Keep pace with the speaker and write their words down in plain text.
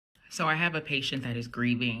So I have a patient that is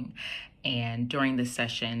grieving, and during this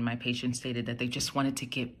session, my patient stated that they just wanted to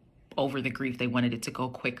get over the grief. They wanted it to go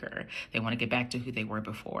quicker. They want to get back to who they were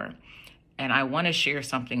before. And I want to share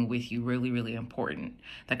something with you really, really important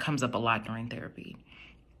that comes up a lot during therapy.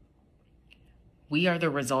 We are the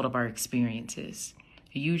result of our experiences.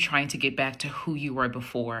 You trying to get back to who you were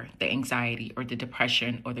before, the anxiety or the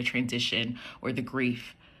depression or the transition or the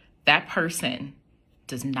grief, that person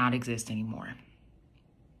does not exist anymore.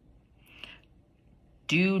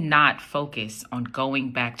 Do not focus on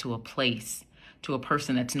going back to a place, to a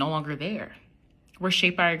person that's no longer there. We're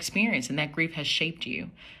shaped by our experience, and that grief has shaped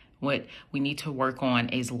you. What we need to work on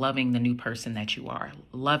is loving the new person that you are,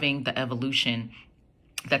 loving the evolution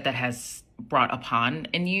that has brought upon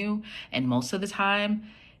in you. And most of the time,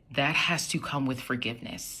 that has to come with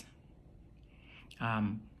forgiveness.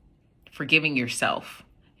 Forgiving yourself.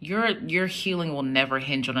 Your healing will never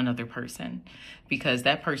hinge on another person, because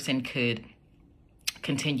that person could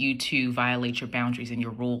continue to violate your boundaries and your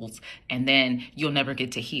rules, and then you'll never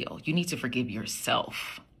get to heal. You need to forgive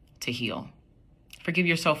yourself to heal. Forgive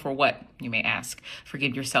yourself for what, you may ask?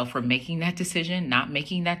 Forgive yourself for making that decision, not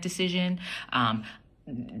making that decision,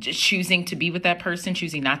 just choosing to be with that person,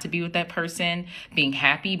 choosing not to be with that person, being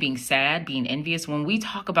happy, being sad, being envious. When we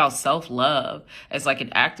talk about self-love as like an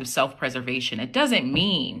act of self-preservation, it doesn't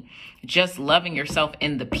mean just loving yourself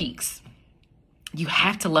in the peaks. You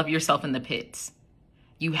have to love yourself in the pits.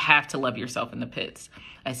 You have to love yourself in the pits.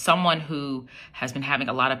 As someone who has been having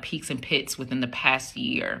a lot of peaks and pits within the past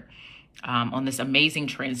year, on this amazing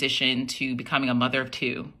transition to becoming a mother of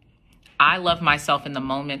two, I love myself in the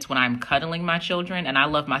moments when I'm cuddling my children, and I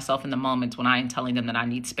love myself in the moments when I am telling them that I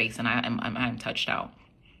need space and I'm touched out.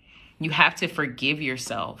 You have to forgive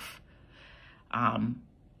yourself and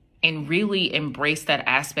really embrace that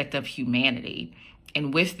aspect of humanity.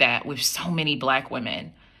 And with that, with so many Black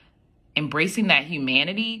women, embracing that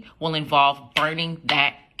humanity will involve burning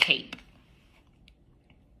that cape.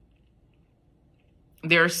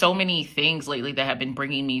 There are so many things lately that have been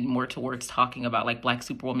bringing me more towards talking about like Black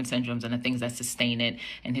superwoman syndromes and the things that sustain it,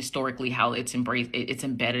 and historically how it's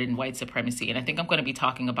embedded in white supremacy. And I think I'm going to be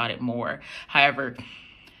talking about it more. However,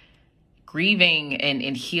 grieving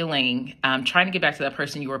and healing, trying to get back to that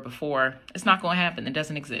person you were before, it's not going to happen. It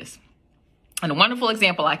doesn't exist. And a wonderful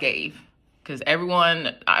example I gave, because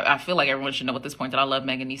I feel like everyone should know at this point that I love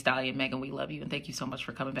Megan Thee Stallion. Megan, we love you. And thank you so much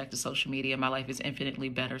for coming back to social media. My life is infinitely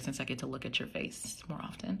better since I get to look at your face more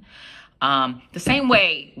often. The same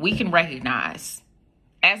way we can recognize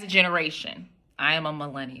as a generation, I am a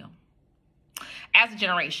millennial, as a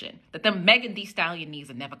generation, that the Megan Thee Stallion knees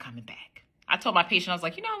are never coming back. I told my patient, I was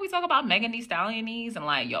like, we talk about Megan Thee Stallion knees, and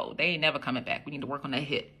like, yo, they ain't never coming back. We need to work on that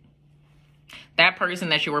hip. That person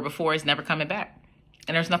that you were before is never coming back.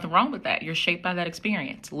 And there's nothing wrong with that. You're shaped by that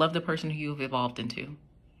experience. Love the person who you've evolved into.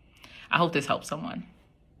 I hope this helps someone.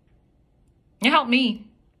 It helped me.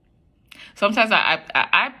 Sometimes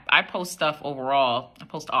I post stuff overall. I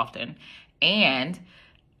post often. And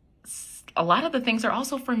a lot of the things are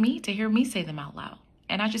also for me, to hear me say them out loud.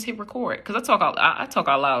 And I just hit record, because I talk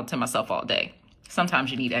out loud to myself all day.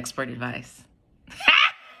 Sometimes you need expert advice.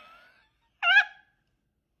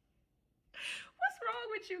 What's wrong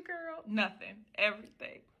with you, girl? Nothing.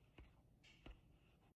 Everything.